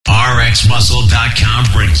RxMuscle.com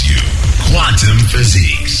brings you Quantum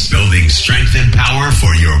Physiques, building strength and power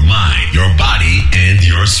for your mind, your body, and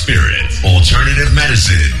your spirit. Alternative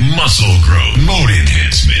medicine, muscle growth, mood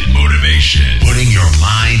enhancement, motivation, putting your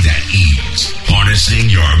mind at ease, harnessing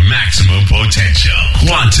your maximum potential.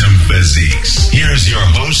 Quantum Physiques. Here's your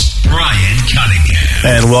host, Brian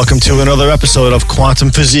Cunningham. And welcome to another episode of Quantum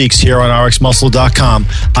Physiques here on RxMuscle.com.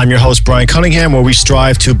 I'm your host, Brian Cunningham, where we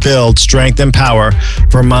strive to build strength and power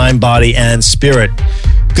for mind, body, and spirit.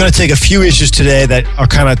 I'm going to take a few issues today that are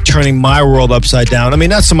kind of turning my world upside down. I mean,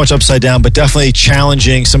 not so much upside down, but definitely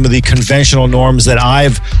challenging some of the conventional norms that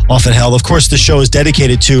I've often held. Of course, the show is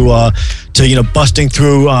dedicated to busting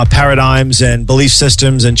through paradigms and belief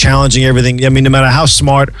systems and challenging everything. I mean, no matter how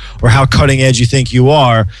smart or how cutting edge you think you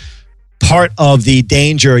are, part of the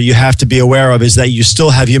danger you have to be aware of is that you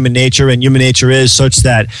still have human nature, and human nature is such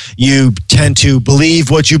that you tend to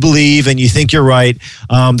believe what you believe and you think you're right.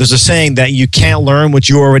 There's a saying that you can't learn what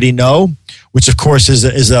you already know, which of course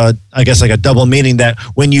is I guess like a double meaning, that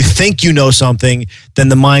when you think you know something, then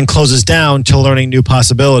the mind closes down to learning new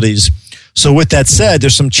possibilities. So with that said,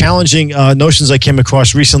 there's some challenging notions I came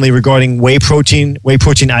across recently regarding whey protein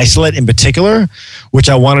isolate in particular, which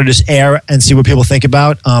I want to just air and see what people think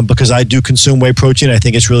about, because I do consume whey protein. I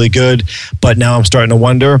think it's really good, but now I'm starting to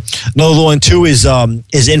wonder. Another one too is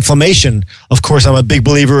inflammation. Of course, I'm a big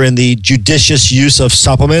believer in the judicious use of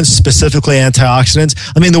supplements, specifically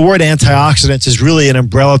antioxidants. I mean, the word antioxidants is really an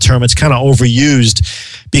umbrella term. It's kind of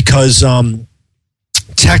overused because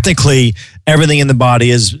technically everything in the body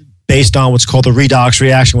is based on what's called the redox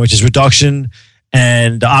reaction, which is reduction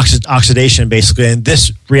and oxidation, basically. And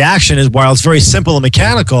this reaction is, while it's very simple and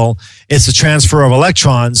mechanical, it's the transfer of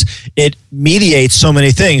electrons. It mediates so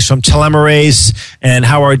many things, from telomerase and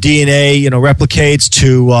how our DNA, replicates,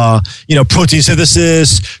 to protein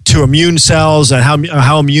synthesis, to immune cells, and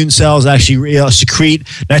how immune cells actually secrete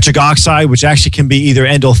nitric oxide, which actually can be either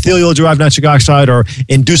endothelial-derived nitric oxide or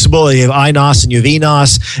inducible. You have iNOS and you have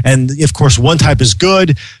eNOS, and of course, one type is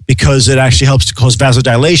good because it actually helps to cause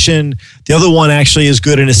vasodilation. The other one actually is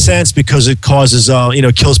good in a sense because it causes,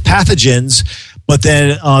 kills pathogens. But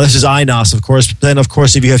then this is iNOS, of course. Then, of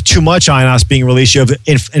course, if you have too much iNOS being released, you have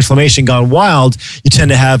inflammation gone wild. You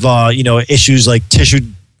tend to have, issues like tissue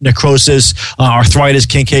necrosis, arthritis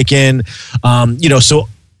can kick in. So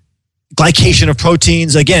glycation of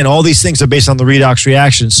proteins, again, all these things are based on the redox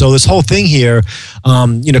reaction. So this whole thing here,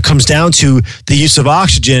 comes down to the use of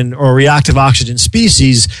oxygen or reactive oxygen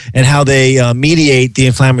species and how they mediate the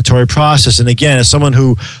inflammatory process. And again, as someone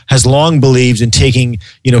who has long believed in taking,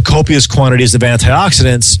 copious quantities of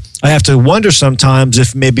antioxidants, I have to wonder sometimes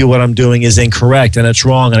if maybe what I'm doing is incorrect and it's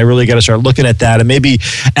wrong, and I really got to start looking at that and maybe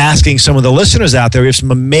asking some of the listeners out there. We have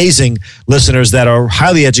some amazing listeners that are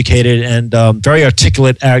highly educated and very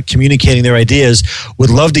articulate at communicating their ideas.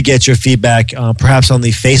 Would love to get your feedback, perhaps on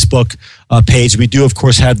the Facebook page. We do, of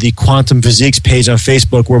course, have the Quantum Physiques page on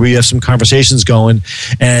Facebook where we have some conversations going.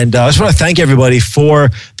 And I just want to thank everybody for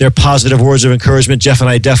their positive words of encouragement. Jeff and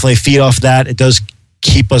I definitely feed off that. It does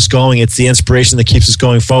keep us going. It's the inspiration that keeps us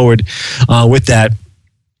going forward with that.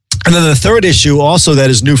 And then the third issue also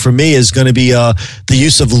that is new for me is going to be the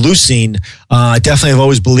use of leucine. I definitely have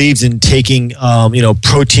always believed in taking,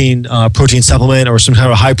 protein supplement or some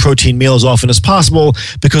kind of high protein meal as often as possible,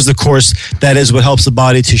 because of course that is what helps the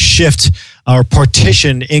body to shift or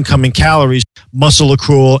partition incoming calories, muscle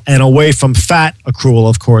accrual, and away from fat accrual,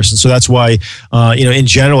 of course. And so that's why, in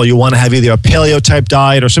general, you want to have either a paleo type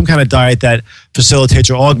diet or some kind of diet that facilitates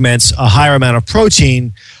or augments a higher amount of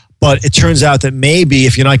protein. But it turns out that maybe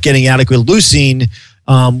if you're not getting adequate leucine,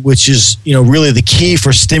 which is really the key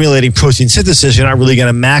for stimulating protein synthesis, you're not really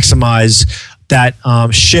going to maximize that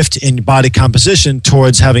shift in body composition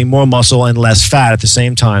towards having more muscle and less fat at the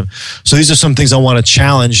same time. So these are some things I want to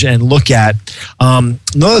challenge and look at.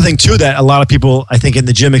 Another thing too that a lot of people, I think, in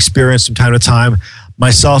the gym experience from time to time,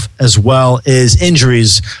 myself as well, is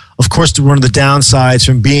injuries. Of course, one of the downsides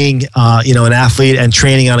from being, an athlete and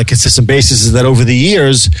training on a consistent basis is that over the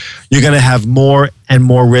years, you're going to have more and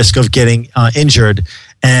more risk of getting injured.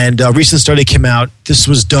 And a recent study came out. This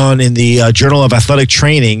was done in the Journal of Athletic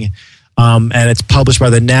Training, and it's published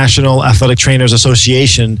by the National Athletic Trainers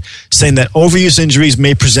Association, saying that overuse injuries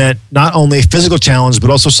may present not only physical challenges,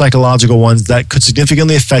 but also psychological ones that could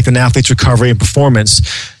significantly affect an athlete's recovery and performance.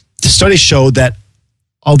 The study showed that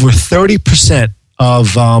over 30%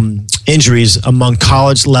 of injuries among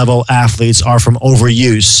college-level athletes are from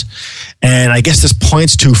overuse. And I guess this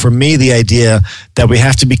points to, for me, the idea that we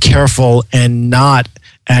have to be careful and not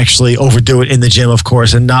actually overdo it in the gym, of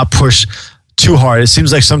course, and not push too hard. It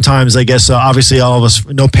seems like sometimes, I guess, obviously all of us,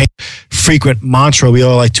 no pain, frequent mantra we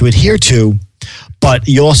all like to adhere to, but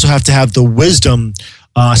you also have to have the wisdom,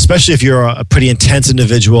 especially if you're a pretty intense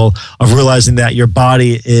individual, of realizing that your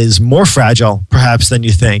body is more fragile, perhaps, than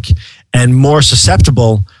you think, and more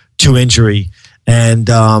susceptible to injury. And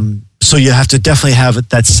so you have to definitely have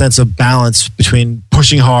that sense of balance between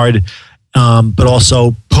pushing hard, but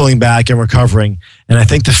also pulling back and recovering. And I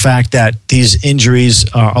think the fact that these injuries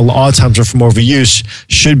a lot of times are from overuse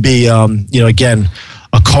should be, again,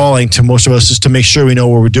 a calling to most of us just to make sure we know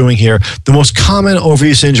what we're doing here. The most common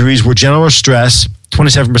overuse injuries were general stress,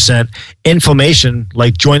 27%, inflammation,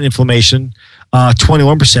 like joint inflammation,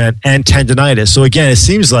 21%, and tendinitis. So again, it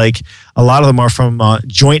seems like a lot of them are from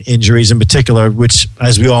joint injuries in particular, which,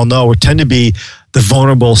 as we all know, tend to be the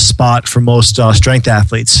vulnerable spot for most strength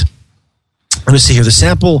athletes. Let me see here.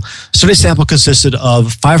 The study sample consisted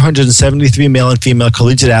of 573 male and female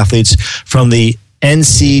collegiate athletes from the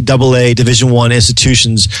NCAA Division I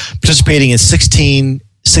institutions participating in 16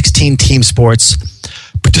 team sports.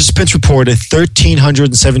 Participants reported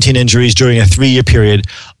 1,317 injuries during a 3-year period.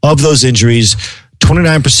 Of those injuries,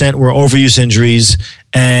 29% were overuse injuries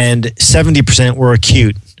and 70% were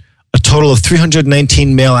acute. A total of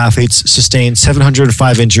 319 male athletes sustained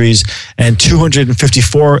 705 injuries, and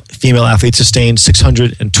 254 female athletes sustained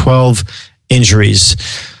 612 injuries.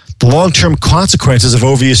 The long-term consequences of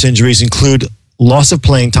overuse injuries include loss of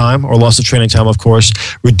playing time, or loss of training time, of course,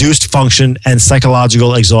 reduced function, and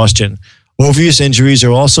psychological exhaustion. Overuse injuries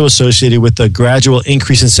are also associated with a gradual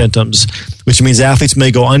increase in symptoms, which means athletes may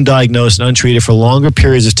go undiagnosed and untreated for longer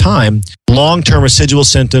periods of time, long-term residual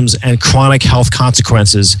symptoms, and chronic health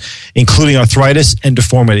consequences, including arthritis and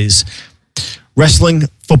deformities. Wrestling,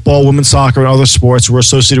 football, women's soccer, and other sports were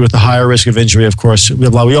associated with a higher risk of injury, of course. We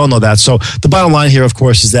all know that. So the bottom line here, of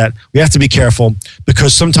course, is that we have to be careful,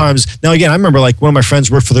 because sometimes, now again, I remember like one of my friends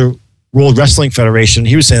worked for the World Wrestling Federation.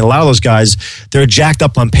 He was saying a lot of those guys, they're jacked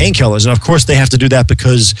up on painkillers. And of course they have to do that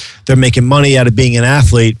because they're making money out of being an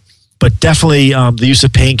athlete. But definitely the use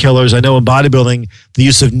of painkillers. I know in bodybuilding, the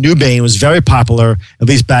use of Nubain was very popular, at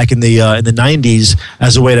least back in the 90s,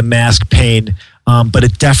 as a way to mask pain. But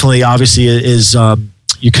it definitely, obviously, is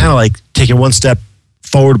you're kind of like taking one step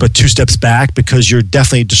forward but 2 steps back, because you're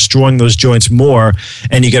definitely destroying those joints more,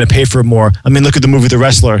 and you're going to pay for it more. I mean, look at the movie The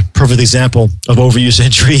Wrestler, perfect example of overuse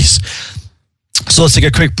injuries. So let's take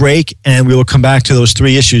a quick break, and we will come back to those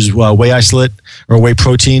 3 issues: whey isolate or whey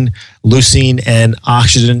protein, leucine, and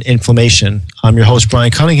oxygen inflammation. I'm your host,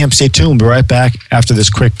 Brian Cunningham. Stay tuned. We'll be right back after this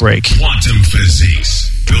quick break. Quantum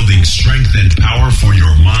Physiques, building strength and power for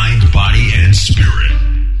your mind, body, and spirit.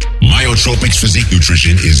 Myotropics Physique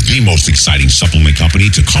Nutrition is the most exciting supplement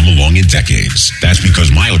company to come along in decades. That's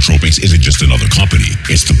because Myotropics isn't just another company.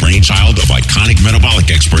 It's the brainchild of iconic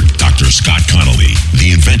metabolic expert Dr. Scott Connolly,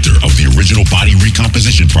 the inventor of the original body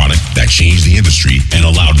recomposition product that changed the industry and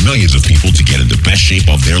allowed millions of people to get in the best shape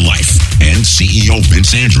of their life. And CEO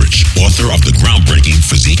Vince Andrich, author of the groundbreaking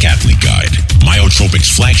Physique Athlete Guide.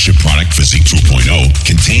 Myotropics' flagship product, Physique 2.0,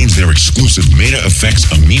 contains their exclusive Meta Effects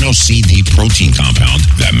Amino CD protein compound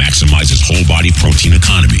that maximizes whole body protein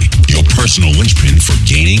economy, your personal linchpin for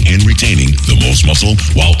gaining and retaining the most muscle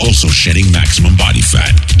while also shedding maximum body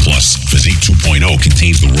fat. Plus, Physique 2.0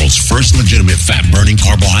 contains the world's first legitimate fat-burning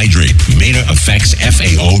carbohydrate, Meta Effects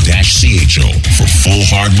FAO-CHO, for full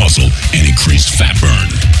hard muscle and increased fat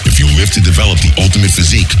burn. If you live to develop the ultimate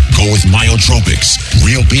physique, go with Myotropics.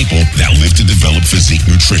 Real people that live to develop physique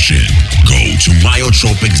nutrition. Go to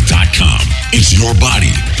myotropics.com. It's your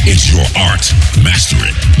body. It's your art. Master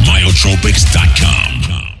it. Myotropics.com.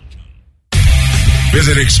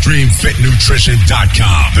 Visit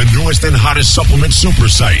ExtremeFitNutrition.com, the newest and hottest supplement super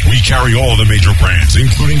site. We carry all the major brands,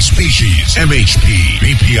 including Species, MHP,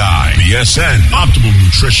 BPI, BSN, Optimum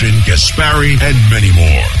Nutrition, Gaspari, and many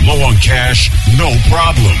more. Low on cash? No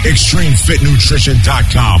problem.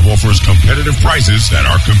 ExtremeFitNutrition.com offers competitive prices that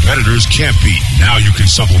our competitors can't beat. Now you can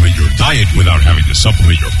supplement your diet without having to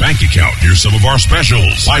supplement your bank account. Here's some of our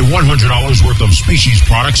specials. Buy $100 worth of Species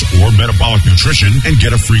products or Metabolic Nutrition and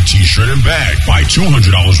get a free t-shirt and bag. Buy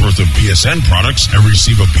 $200 worth of BSN products and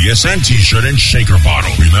receive a BSN t-shirt and shaker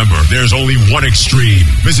bottle. Remember, there's only one Extreme.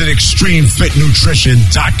 Visit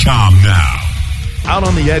ExtremeFitNutrition.com now. Out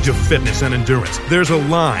on the edge of fitness and endurance, there's a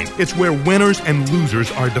line. It's where winners and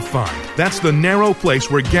losers are defined. That's the narrow place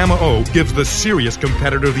where Gamma O gives the serious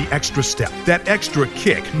competitor the extra step, that extra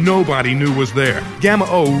kick nobody knew was there. Gamma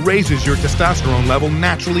O raises your testosterone level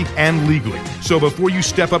naturally and legally. So before you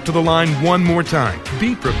step up to the line one more time,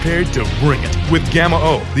 be prepared to bring it with Gamma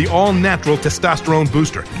O, the all-natural testosterone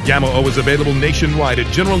booster. Gamma O is available nationwide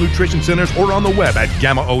at General Nutrition Centers or on the web at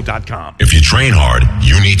GammaO.com. If you train hard,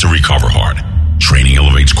 you need to recover hard. Training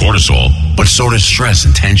elevates cortisol, but so does stress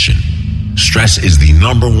and tension. Stress is the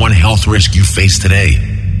number one health risk you face today,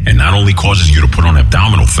 and not only causes you to put on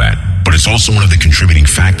abdominal fat, but it's also one of the contributing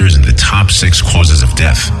factors in the top 6 causes of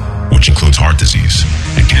death, which includes heart disease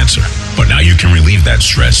and cancer. But now you can relieve that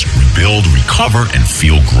stress, rebuild, recover, and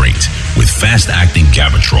feel great with fast-acting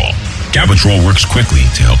Gabatrol. Gabatrol works quickly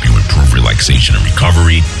to help you improve relaxation and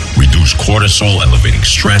recovery, reduce cortisol, elevating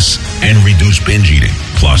stress, and reduce binge eating.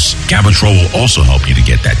 Plus, Gabatrol will also help you to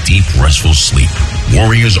get that deep, restful sleep.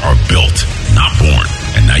 Warriors are built, not born.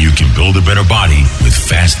 And now you can build a better body with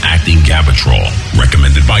fast-acting Gabatrol.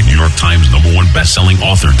 Recommended by New York Times #1 best-selling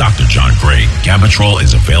author Dr. John Gray. Gabatrol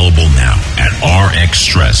is available now at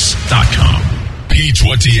rxstress.com.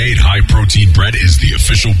 P28 High Protein Bread is the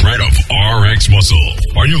official bread of RX Muscle.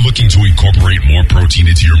 Are you looking to incorporate more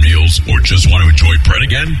protein into your meals or just want to enjoy bread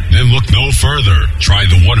again? Then look no further. Try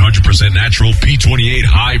the 100% natural P28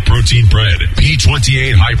 High Protein Bread.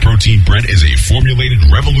 P28 High Protein Bread is a formulated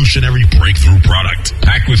revolutionary breakthrough product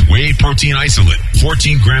packed with whey protein isolate,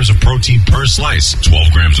 14 grams of protein per slice,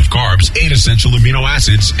 12 grams of carbs, 8 essential amino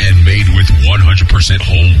acids, and made with 100%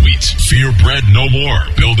 whole wheat. Fear bread no more.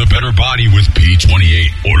 Build a better body with P28.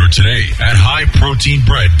 Order today at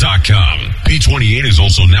highproteinbread.com. P28 is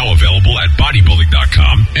also now available at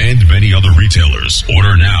bodybuilding.com and many other retailers.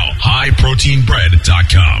 Order now.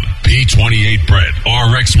 highproteinbread.com. P28 bread.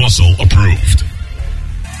 RX Muscle approved.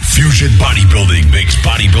 Fusion Bodybuilding makes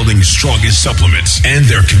bodybuilding's strongest supplements, and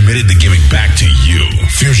they're committed to giving back to you.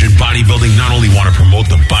 Fusion Bodybuilding not only want to promote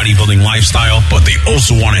the bodybuilding lifestyle, but they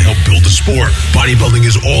also want to help build the sport. Bodybuilding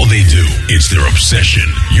is all they do. It's their obsession.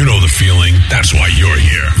 You know the feeling. That's why you're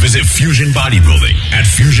here. Visit Fusion Bodybuilding at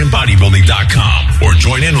fusionbodybuilding.com or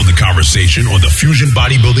join in on the conversation on the Fusion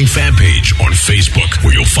Bodybuilding fan page on Facebook,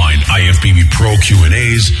 where you'll find IFBB Pro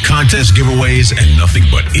Q&As, contest giveaways, and nothing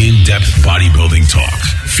but in-depth bodybuilding talk.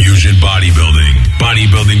 Fusion Bodybuilding,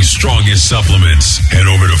 bodybuilding's strongest supplements. Head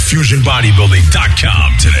over to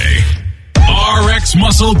fusionbodybuilding.com today.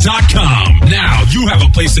 RxMuscle.com. Now you have a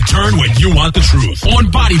place to turn when you want the truth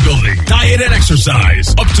on bodybuilding, diet, and exercise,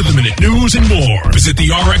 up-to-the-minute news, and more. Visit the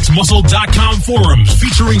RxMuscle.com forums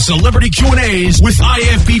featuring celebrity Q&As with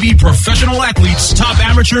IFBB professional athletes, top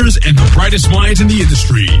amateurs, and the brightest minds in the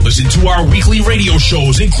industry. Listen to our weekly radio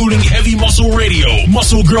shows, including Heavy Muscle Radio,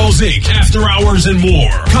 Muscle Girls Inc., After Hours, and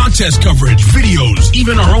more. Contest coverage, videos,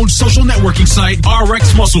 even our own social networking site,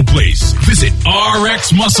 RX Muscle Place. Visit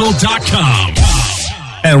RxMuscle.com.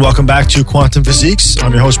 And welcome back to Quantum Physiques.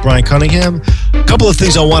 I'm your host, Brian Cunningham. A couple of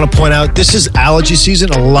things I want to point out. This is allergy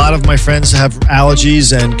season. A lot of my friends have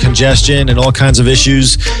allergies and congestion and all kinds of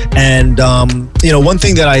issues. And, one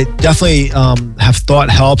thing that I definitely have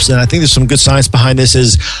thought helps, and I think there's some good science behind this,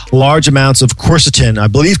 is large amounts of quercetin. I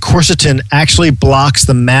believe quercetin actually blocks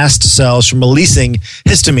the mast cells from releasing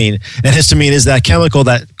histamine. And histamine is that chemical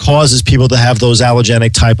that causes people to have those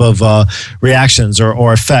allergenic type of reactions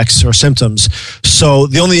or effects or symptoms. So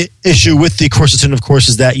the only issue with the quercetin, of course,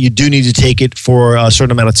 is that you do need to take it for a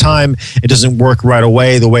certain amount of time. It doesn't work right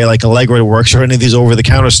away the way like Allegra works or any of these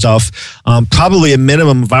over-the-counter stuff. Probably a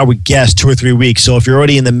minimum, if I would guess, 2 or 3 weeks. So if you're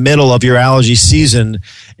already in the middle of your allergy season,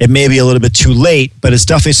 it may be a little bit too late, but it's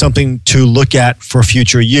definitely something to look at for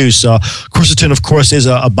future use. Quercetin, of course, is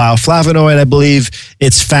a bioflavonoid, I believe.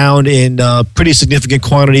 It's found in pretty significant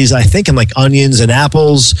quantities, I think, in like onions and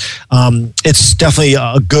apples. It's definitely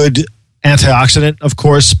a good antioxidant, of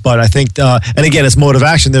course, but I think, and again, it's mode of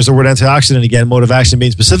action. There's the word antioxidant again. Mode of action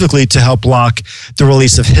being specifically to help block the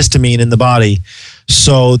release of histamine in the body.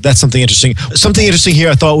 So that's something interesting. Something interesting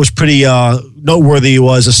here I thought was pretty noteworthy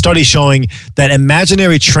was a study showing that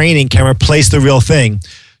imaginary training can replace the real thing.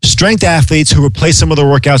 Strength athletes who replace some of their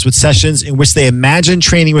workouts with sessions in which they imagine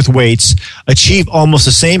training with weights achieve almost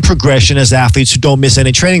the same progression as athletes who don't miss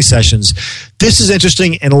any training sessions. This is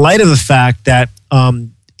interesting in light of the fact that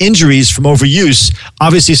injuries from overuse,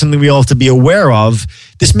 obviously something we all have to be aware of.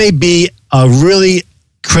 This may be a really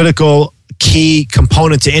critical key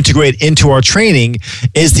component to integrate into our training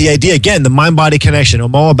is the idea, again, the mind-body connection.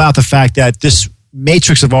 I'm all about the fact that this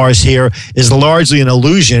matrix of ours here is largely an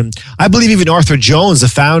illusion. I believe even Arthur Jones, the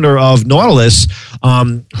founder of Nautilus,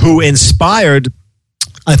 who inspired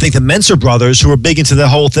I think the Mensah brothers, who were big into the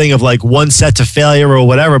whole thing of like one set to failure or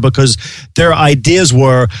whatever, because their ideas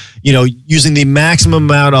were, using the maximum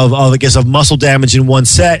amount of muscle damage in one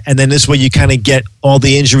set. And then this way you kind of get all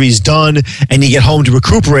the injuries done and you get home to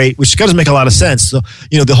recuperate, which doesn't make a lot of sense. So,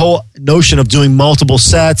 the whole notion of doing multiple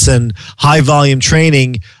sets and high volume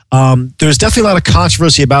training, there's definitely a lot of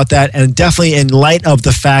controversy about that, and definitely in light of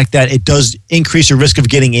the fact that it does increase your risk of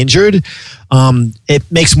getting injured, it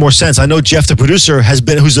makes more sense. I know Jeff, the producer,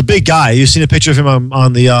 who's a big guy. You've seen a picture of him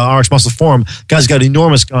on the RX Muscle Forum. Guy's got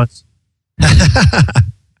enormous guns.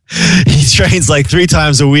 He trains like 3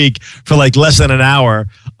 times a week for like less than an hour,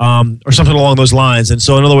 or something along those lines. And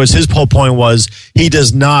so, in other words, his whole point was he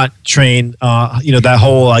does not train, that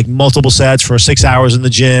whole like multiple sets for 6 hours in the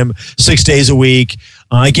gym, 6 days a week.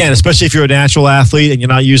 Again, especially if you're a natural athlete and you're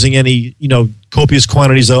not using any, copious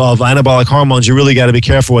quantities of anabolic hormones, you really got to be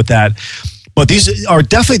careful with that. But these are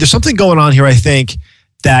definitely, there's something going on here, I think,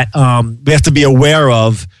 that we have to be aware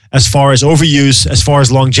of as far as overuse, as far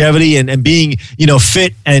as longevity and being,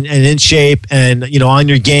 fit and in shape and, on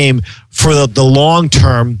your game for the long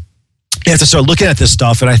term. You have to start looking at this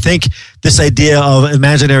stuff. And I think this idea of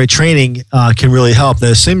imaginary training can really help.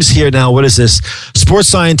 There seems here now, what is this? Sports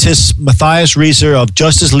scientist Matthias Rieser of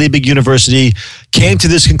Justus Liebig University came to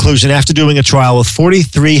this conclusion after doing a trial with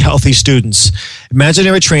 43 healthy students.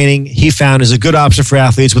 Imaginary training, he found, is a good option for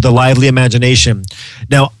athletes with a lively imagination.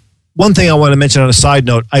 Now, one thing I want to mention on a side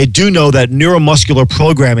note, I do know that neuromuscular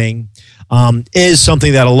programming is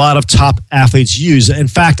something that a lot of top athletes use. In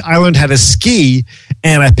fact, I learned how to ski,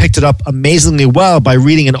 and I picked it up amazingly well by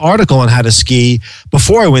reading an article on how to ski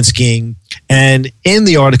before I went skiing. And in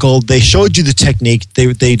the article, they showed you the technique,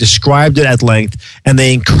 they described it at length, and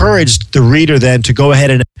they encouraged the reader then to go ahead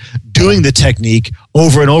and doing the technique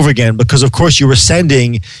over and over again, because of course you were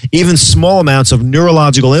sending even small amounts of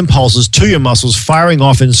neurological impulses to your muscles, firing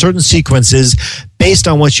off in certain sequences based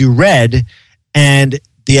on what you read. And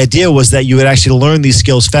the idea was that you would actually learn these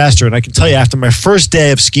skills faster. And I can tell you, after my first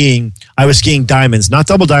day of skiing, I was skiing diamonds, not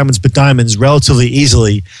double diamonds, but diamonds relatively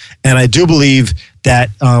easily. And I do believe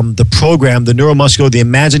that the program, the neuromuscular, the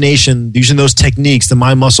imagination, using those techniques, the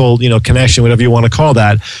mind-muscle, connection, whatever you want to call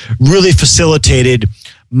that, really facilitated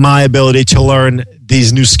my ability to learn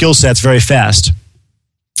these new skill sets very fast.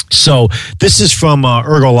 So this is from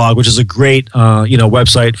Ergolog, which is a great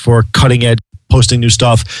website for cutting edge, posting new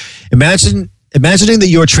stuff. Imagining that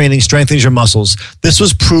your training strengthens your muscles. This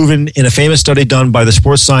was proven in a famous study done by the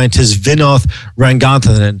sports scientist Vinod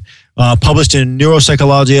Ranganathan, published in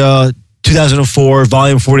Neuropsychologia 2004,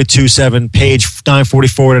 volume 42-7, page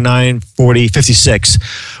 944 to 56.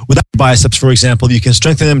 Without biceps, for example, you can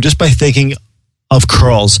strengthen them just by thinking of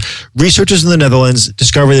curls. Researchers in the Netherlands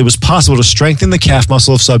discovered it was possible to strengthen the calf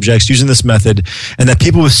muscle of subjects using this method, and that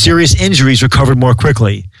people with serious injuries recovered more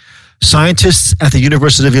quickly. Scientists at the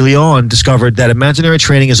University of Lyon discovered that imaginary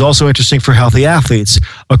training is also interesting for healthy athletes.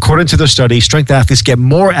 According to their study, strength athletes get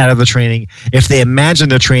more out of the training if they imagine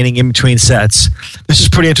their training in between sets. This is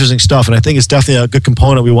pretty interesting stuff, and I think it's definitely a good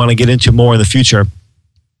component we want to get into more in the future.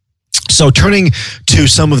 So turning to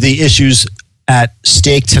some of the issues at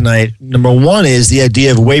stake tonight, number one is the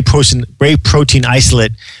idea of whey protein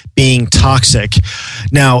isolate being toxic.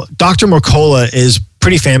 Now, Dr. Mercola is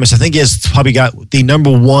pretty famous. I think he has probably got the number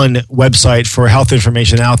one website for health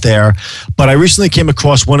information out there. But I recently came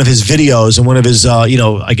across one of his videos and one of his,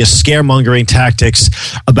 scaremongering tactics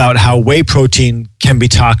about how whey protein can be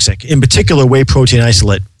toxic, in particular whey protein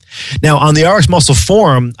isolate. Now, on the RX Muscle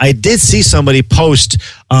Forum, I did see somebody post,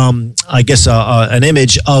 an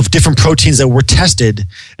image of different proteins that were tested.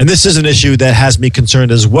 And this is an issue that has me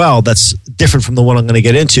concerned as well. That's different from the one I'm going to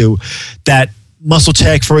get into. That Muscle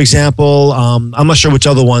Tech, for example, I'm not sure which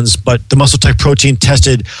other ones, but the Muscle Tech protein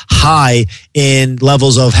tested high in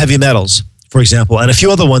levels of heavy metals, for example, and a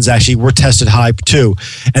few other ones actually were tested high too.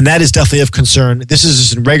 And that is definitely of concern. This is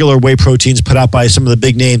just in regular whey proteins put out by some of the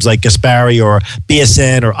big names like Gaspari or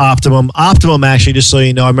BSN or Optimum. Optimum, actually, just so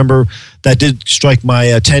you know, I remember that did strike my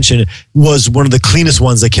attention, was one of the cleanest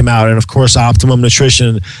ones that came out. And of course, Optimum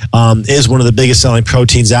Nutrition is one of the biggest selling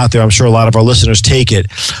proteins out there. I'm sure a lot of our listeners take it.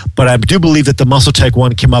 But I do believe that the Muscle Tech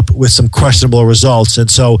one came up with some questionable results.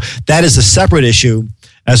 And so that is a separate issue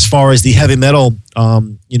as far as the heavy metal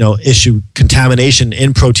issue, contamination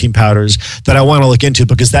in protein powders, that I want to look into,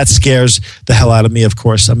 because that scares the hell out of me, of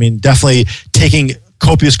course. I mean, definitely taking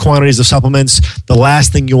copious quantities of supplements, the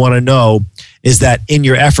last thing you want to know is that in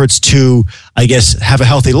your efforts to, I guess, have a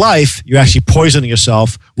healthy life, you're actually poisoning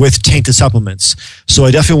yourself with tainted supplements. So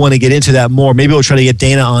I definitely want to get into that more. Maybe we'll try to get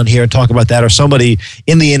Dana on here and talk about that, or somebody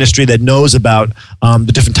in the industry that knows about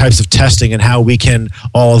the different types of testing and how we can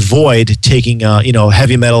all avoid taking,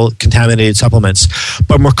 heavy metal contaminated supplements.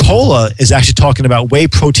 But Mercola is actually talking about whey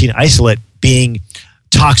protein isolate being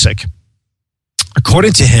toxic.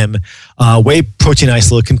 According to him, whey protein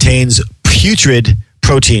isolate contains putrid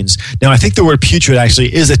proteins. Now, I think the word putrid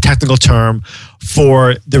actually is a technical term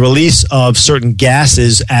for the release of certain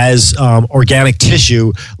gases as organic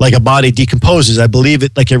tissue, like a body decomposes. I believe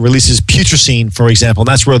it releases putrescine, for example, and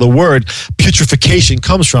that's where the word putrefaction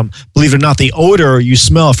comes from. Believe it or not, the odor you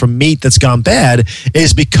smell from meat that's gone bad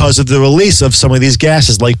is because of the release of some of these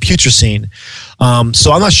gases, like putrescine.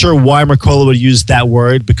 So I'm not sure why Mercola would use that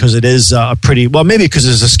word, because it is maybe because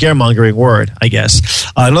it's a scaremongering word, I guess.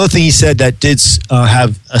 Another thing he said that did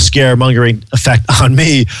have a scaremongering effect on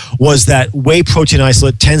me was that whey protein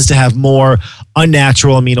isolate tends to have more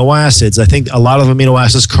unnatural amino acids. I think a lot of amino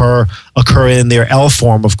acids occur in their L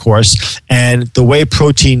form, of course, and the whey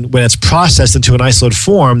protein, when it's processed into an isolate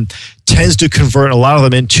form, tends to convert a lot of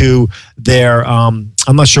them into their, I'm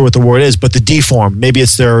not sure what the word is, but the D form. Maybe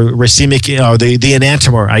it's their racemic, or the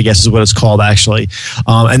enantiomer, I guess is what it's called, actually.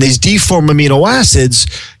 And these D form amino acids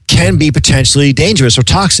can be potentially dangerous or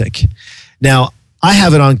toxic. Now, I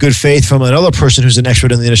have it on good faith from another person who's an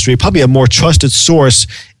expert in the industry, probably a more trusted source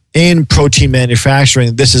in protein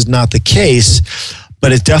manufacturing. This is not the case,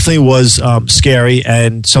 but it definitely was scary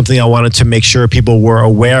and something I wanted to make sure people were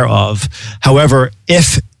aware of. However,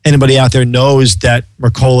 if anybody out there knows that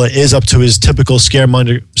Mercola is up to his typical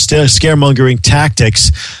scaremongering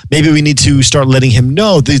tactics, maybe we need to start letting him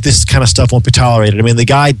know this kind of stuff won't be tolerated. I mean, the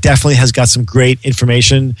guy definitely has got some great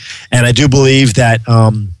information, and I do believe that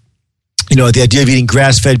the idea of eating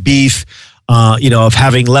grass-fed beef, of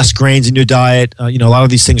having less grains in your diet, a lot of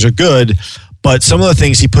these things are good, but some of the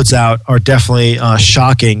things he puts out are definitely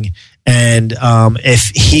shocking. And if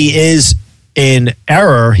he is in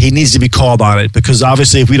error, he needs to be called on it, because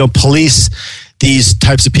obviously if we don't police these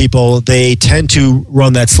types of people, they tend to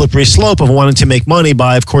run that slippery slope of wanting to make money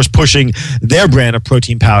by, of course, pushing their brand of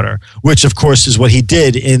protein powder, which, of course, is what he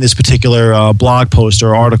did in this particular blog post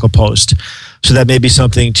or article post. So that may be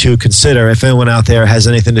something to consider. If anyone out there has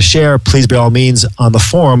anything to share, please, by all means, on the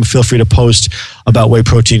forum, feel free to post about whey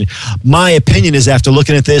protein. My opinion is, after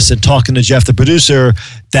looking at this and talking to Jeff, the producer,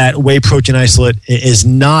 that whey protein isolate is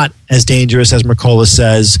not as dangerous as Mercola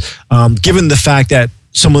says, given the fact that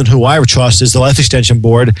someone who I trust is the Life Extension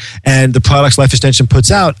Board, and the products Life Extension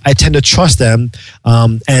puts out, I tend to trust them,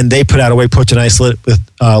 and they put out a whey protein isolate with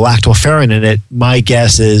lactoferrin in it. My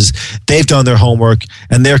guess is they've done their homework,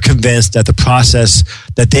 and they're convinced that the process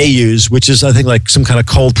that they use, which is, I think, like some kind of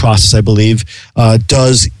cold process, I believe,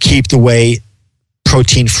 does keep the whey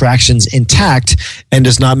protein fractions intact and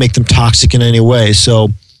does not make them toxic in any way. So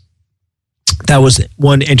that was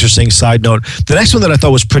one interesting side note. The next one that I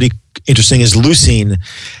thought was pretty interesting is leucine.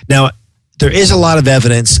 Now, there is a lot of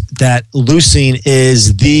evidence that leucine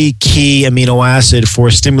is the key amino acid for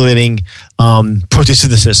stimulating protein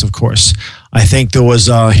synthesis, of course. I think there was,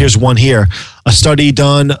 here's one here. A study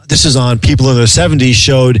done, this is on people in their 70s,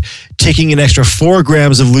 showed taking an extra 4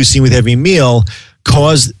 grams of leucine with every meal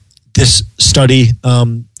caused this study,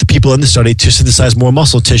 the people in the study, to synthesize more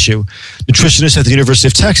muscle tissue. Nutritionists at the University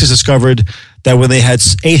of Texas discovered that when they had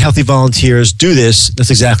 8 healthy volunteers do this,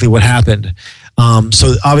 that's exactly what happened.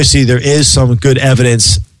 So obviously there is some good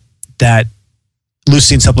evidence that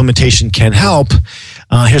leucine supplementation can help.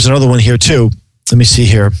 Here's another one here too. Let me see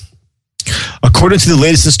here. According to the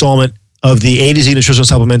latest installment of the A to Z Nutritional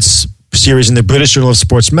Supplements series in the British Journal of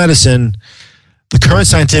Sports Medicine, the current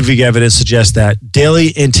scientific evidence suggests that daily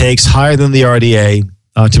intakes higher than the RDA,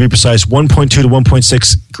 to be precise, 1.2 to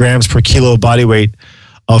 1.6 grams per kilo of body weight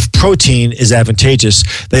of protein, is advantageous.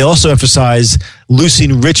 They also emphasize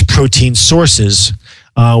leucine-rich protein sources,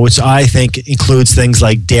 which I think includes things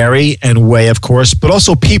like dairy and whey, of course, but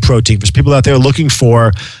also pea protein. For people out there looking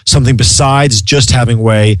for something besides just having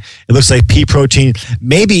whey, it looks like pea protein.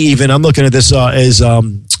 Maybe even, I'm looking at this as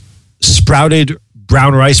sprouted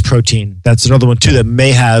brown rice protein. That's another one too that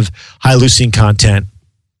may have high leucine content.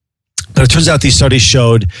 But it turns out these studies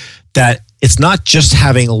showed that it's not just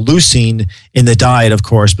having leucine in the diet, of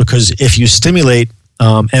course, because if you stimulate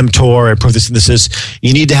mTOR and protein synthesis,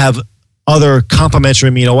 you need to have other complementary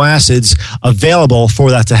amino acids available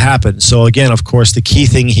for that to happen. So again, of course, the key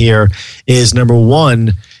thing here is, number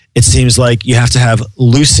one, it seems like you have to have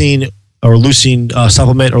leucine or leucine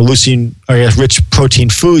supplement or leucine rich protein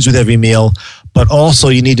foods with every meal. but also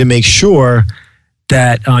you need to make sure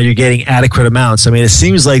that you're getting adequate amounts. I mean, it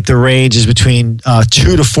seems like the range is between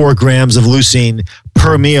 2 to 4 grams of leucine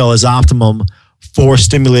per meal is optimum for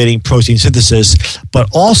stimulating protein synthesis. But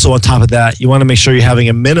also on top of that, you want to make sure you're having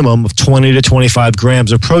a minimum of 20 to 25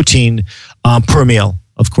 grams of protein per meal,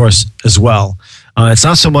 of course, as well. It's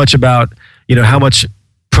not so much about, how much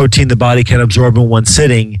protein the body can absorb in one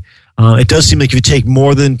sitting. It does seem like if you take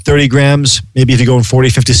more than 30 grams, maybe if you go in 40,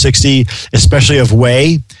 50, 60, especially of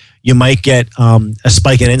whey, you might get a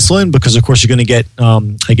spike in insulin because, of course, you're going to get,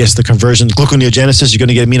 the conversion, gluconeogenesis. You're going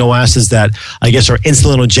to get amino acids that, are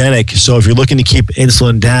insulinogenic. So if you're looking to keep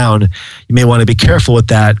insulin down, you may want to be careful with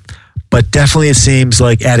that. But definitely it seems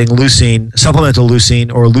like adding leucine, supplemental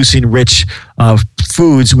leucine or leucine-rich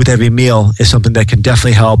foods with every meal is something that can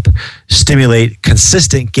definitely help stimulate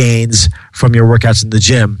consistent gains from your workouts in the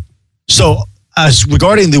gym. So as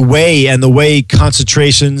regarding the whey and the whey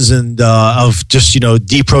concentrations and of just,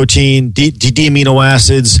 D protein, D amino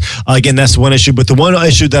acids, again, that's one issue. But the one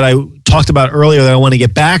issue that I talked about earlier that I want to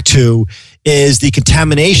get back to is the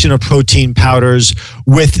contamination of protein powders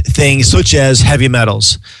with things such as heavy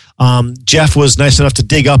metals. Jeff was nice enough to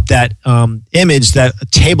dig up that image, that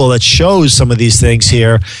table that shows some of these things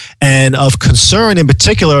here. And of concern in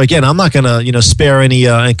particular, again, I'm not going to, spare any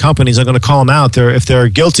companies. I'm going to call them out there if they're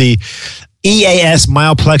guilty. EAS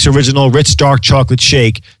Myoplex Original Rich Dark Chocolate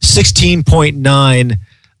Shake, 16.9,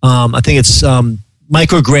 I think it's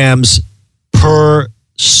micrograms per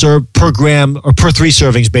gram or per 3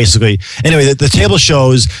 servings, basically. Anyway, the table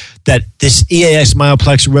shows that this EAS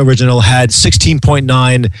Myoplex Original had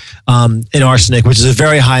 16.9 in arsenic, which is a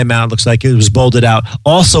very high amount. It looks like it was bolded out.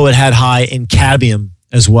 Also, it had high in cadmium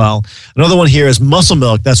as well. Another one here is Muscle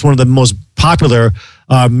Milk. That's one of the most popular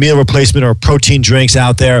meal replacement or protein drinks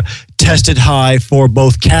out there. Tested high for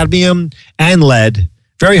both cadmium and lead.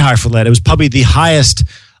 Very high for lead. It was probably the highest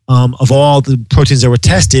of all the proteins that were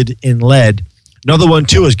tested in lead. Another one,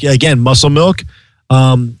 too, is, again, Muscle Milk,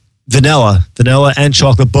 vanilla and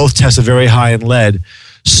chocolate both tested very high in lead.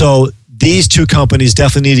 So these two companies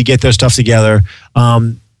definitely need to get their stuff together.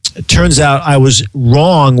 It turns out I was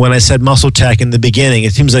wrong when I said Muscle Tech in the beginning.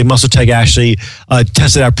 It seems like Muscle Tech actually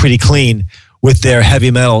tested out pretty clean with their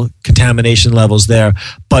heavy metal contamination levels there.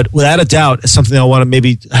 But without a doubt, it's something I want to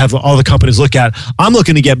maybe have all the companies look at. I'm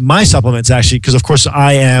looking to get my supplements, actually, because, of course,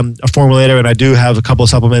 I am a formulator and I do have a couple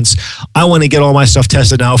of supplements. I want to get all my stuff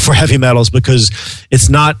tested now for heavy metals because it's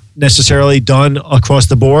not necessarily done across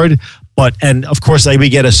the board. And, of course, we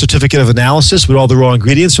get a certificate of analysis with all the raw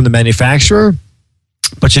ingredients from the manufacturer.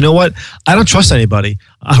 But you know what? I don't trust anybody.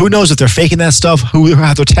 Who knows if they're faking that stuff,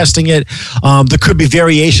 how they're testing it. There could be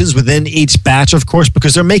variations within each batch, of course,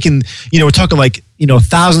 because they're making, we're talking like,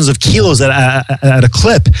 thousands of kilos at a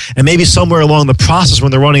clip. And maybe somewhere along the process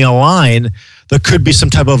when they're running a line, there could be some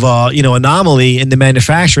type of, anomaly in the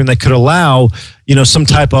manufacturing that could allow, some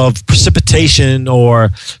type of precipitation or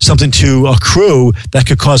something to accrue that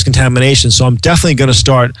could cause contamination. So I'm definitely going to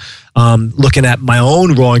start looking at my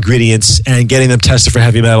own raw ingredients and getting them tested for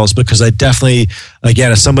heavy metals because I definitely,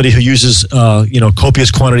 again, as somebody who uses,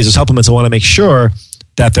 copious quantities of supplements, I want to make sure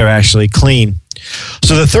that they're actually clean.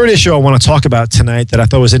 So the third issue I want to talk about tonight that I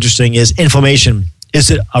thought was interesting is inflammation.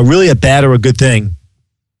 Is it really a bad or a good thing?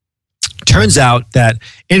 Turns out that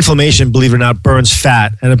inflammation, believe it or not, burns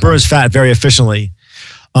fat, and it burns fat very efficiently.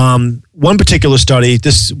 One particular study,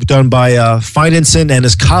 this was done by Feidenson and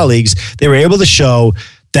his colleagues, they were able to show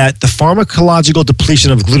that the pharmacological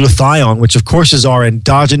depletion of glutathione, which of course is our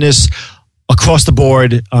endogenous, across the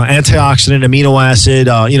board, antioxidant, amino acid,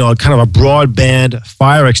 kind of a broadband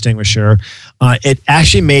fire extinguisher, it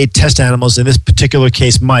actually made test animals, in this particular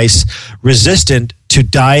case mice, resistant to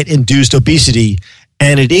diet-induced obesity,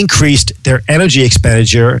 and it increased their energy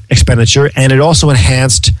expenditure, and it also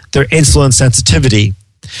enhanced their insulin sensitivity.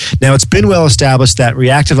 Now, it's been well established that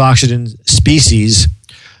reactive oxygen species,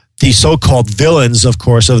 the so-called villains, of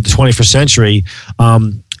course, of the 21st century,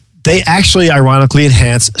 they actually ironically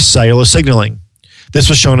enhance cellular signaling. This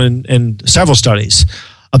was shown in several studies.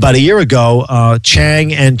 About a year ago,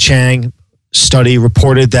 Chang study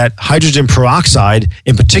reported that hydrogen peroxide,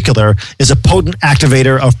 in particular, is a potent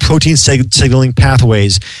activator of protein signaling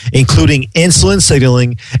pathways, including insulin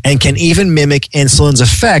signaling, and can even mimic insulin's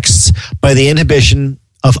effects by the inhibition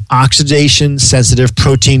of oxidation-sensitive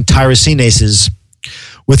protein tyrosinases.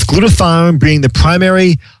 With glutathione being the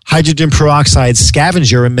primary hydrogen peroxide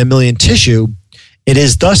scavenger in mammalian tissue, it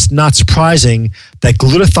is thus not surprising that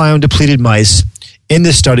glutathione-depleted mice in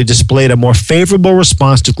this study displayed a more favorable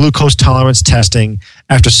response to glucose tolerance testing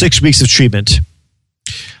after 6 weeks of treatment.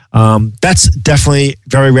 That's definitely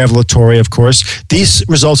very revelatory, of course. These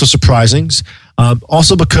results are surprising,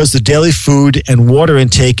 also because the daily food and water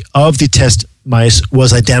intake of the test mice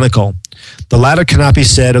was identical. The latter cannot be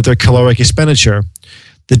said of their caloric expenditure.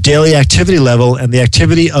 The daily activity level and the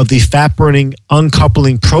activity of the fat-burning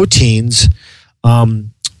uncoupling proteins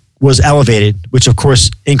was elevated, which of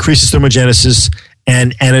course increases thermogenesis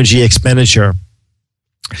and energy expenditure.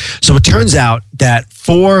 So it turns out that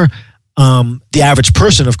for the average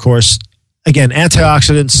person, of course, again,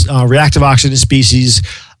 antioxidants, reactive oxygen species,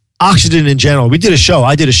 oxygen in general. I did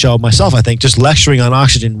a show myself, I think, just lecturing on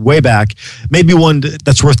oxygen way back. Maybe one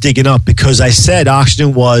that's worth digging up, because I said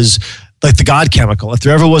oxygen was like the God chemical. If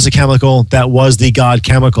there ever was a chemical, that was the God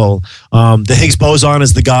chemical. The Higgs boson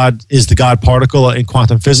is the God particle in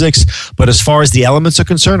quantum physics. But as far as the elements are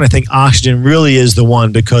concerned, I think oxygen really is the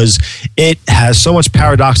one, because it has so much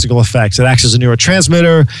paradoxical effects. It acts as a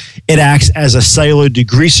neurotransmitter. It acts as a cellular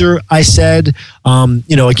degreaser, I said.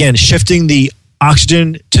 Again, shifting the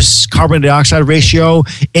oxygen to carbon dioxide ratio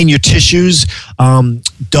in your tissues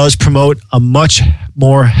does promote a much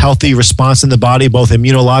more healthy response in the body, both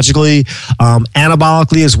immunologically,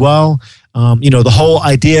 anabolically as well. The whole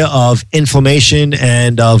idea of inflammation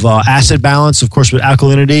and of acid balance, of course, with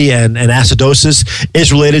alkalinity and acidosis,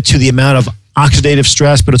 is related to the amount of oxidative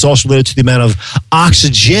stress, but it's also related to the amount of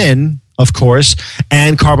oxygen, of course,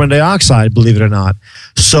 and carbon dioxide, believe it or not.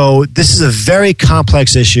 So this is a very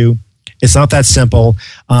complex issue. It's not that simple.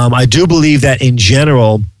 I do believe that in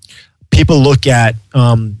general, people look at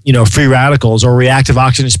free radicals or reactive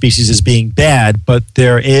oxygen species as being bad, but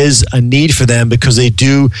there is a need for them because they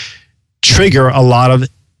do trigger a lot of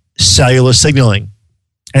cellular signaling.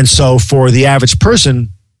 And so for the average person,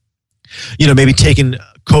 maybe taking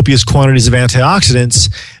copious quantities of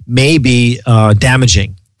antioxidants may be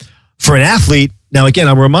damaging. For an athlete, now, again,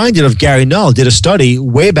 I'm reminded of Gary Null did a study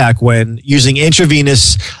way back when using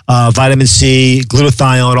intravenous vitamin C,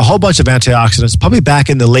 glutathione, a whole bunch of antioxidants, probably back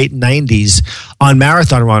in the late 90s on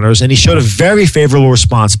marathon runners. And he showed a very favorable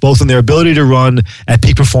response, both in their ability to run at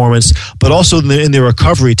peak performance, but also in their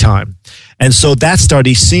recovery time. And so that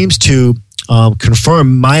study seems to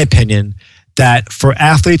confirm my opinion that for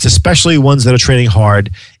athletes, especially ones that are training hard,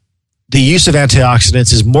 the use of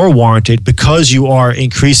antioxidants is more warranted because you are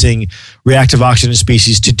increasing reactive oxygen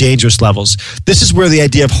species to dangerous levels. This is where the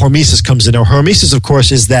idea of hormesis comes in. Now, hormesis, of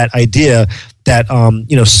course, is that idea that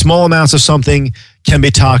small amounts of something can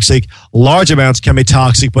be toxic, large amounts can be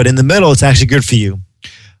toxic, but in the middle, it's actually good for you.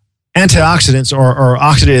 Antioxidants or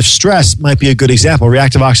oxidative stress might be a good example.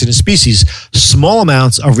 Reactive oxygen species, small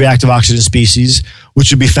amounts of reactive oxygen species,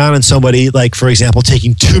 which would be found in somebody like, for example,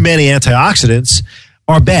 taking too many antioxidants,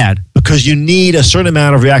 are bad, because you need a certain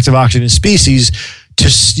amount of reactive oxygen species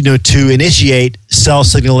to initiate cell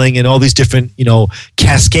signaling and all these different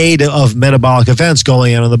cascade of metabolic events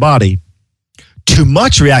going on in the body. Too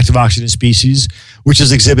much reactive oxygen species, which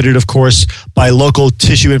is exhibited, of course, by local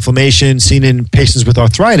tissue inflammation seen in patients with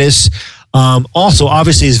arthritis, also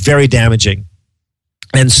obviously is very damaging.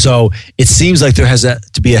 And so it seems like there has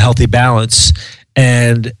to be a healthy balance.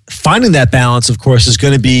 And finding that balance, of course, is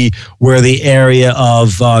going to be where the area of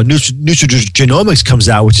nutrigenomics comes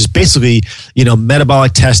out, which is basically,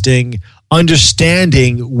 metabolic testing,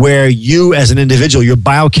 understanding where you as an individual, your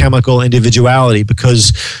biochemical individuality,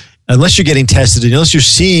 because unless you're getting tested, unless you're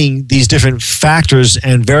seeing these different factors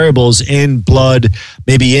and variables in blood,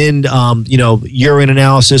 maybe in, urine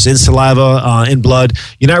analysis, in saliva, in blood,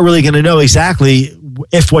 you're not really going to know exactly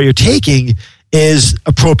if what you're taking is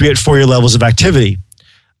appropriate for your levels of activity.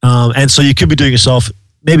 And so you could be doing yourself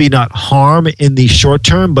maybe not harm in the short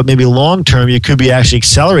term, but maybe long term, you could be actually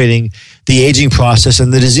accelerating the aging process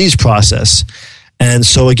and the disease process. And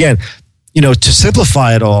so again, to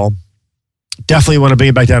simplify it all, definitely want to bring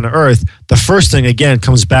it back down to earth. The first thing, again,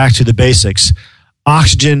 comes back to the basics.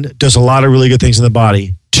 Oxygen does a lot of really good things in the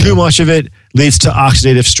body. Too much of it leads to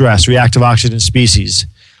oxidative stress, reactive oxygen species,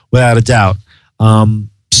 without a doubt.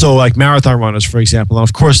 So like marathon runners, for example. And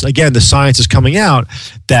of course, again, the science is coming out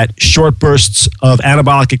that short bursts of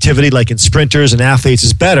anabolic activity, like in sprinters and athletes,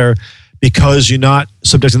 is better because you're not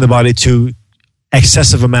subjecting the body to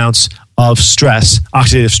excessive amounts of stress,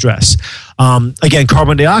 oxidative stress. Again,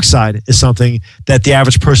 carbon dioxide is something that the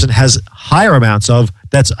average person has higher amounts of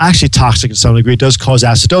that's actually toxic to some degree. It does cause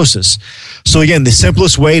acidosis. So again, the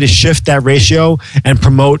simplest way to shift that ratio and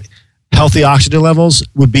promote healthy oxygen levels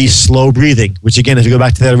would be slow breathing, which again, if you go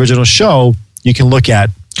back to that original show, you can look at.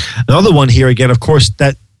 Another one here, again, of course,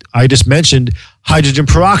 that I just mentioned, hydrogen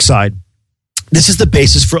peroxide. This is the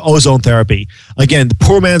basis for ozone therapy. Again, the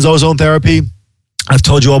poor man's ozone therapy, I've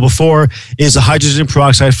told you all before, is a hydrogen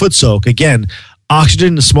peroxide foot soak. Again,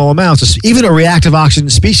 oxygen in small amounts, even a reactive oxygen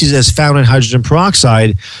species as found in hydrogen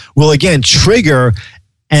peroxide, will again trigger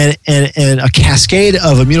and a cascade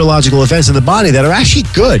of immunological events in the body that are actually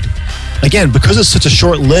good. Again, because it's such a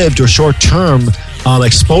short-lived or short-term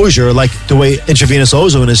exposure, like the way intravenous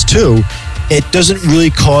ozone is too, it doesn't really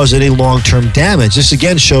cause any long-term damage. This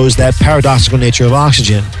again shows that paradoxical nature of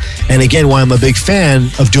oxygen. And again, why I'm a big fan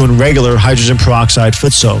of doing regular hydrogen peroxide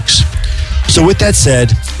foot soaks. So with that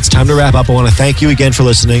said, it's time to wrap up. I want to thank you again for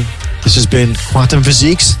listening. This has been Quantum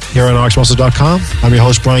Physiques here on rxmuscle.com. I'm your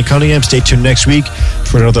host, Brian Cunningham. Stay tuned next week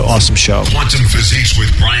for another awesome show. Quantum Physiques with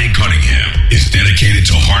Brian Cunningham is dedicated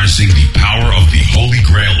to harnessing the power of the holy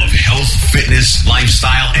grail of health, fitness,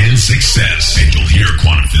 lifestyle, and success. And you'll hear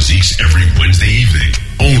Quantum Physiques every Wednesday evening,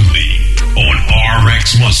 only on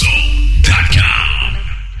rxmuscle.com.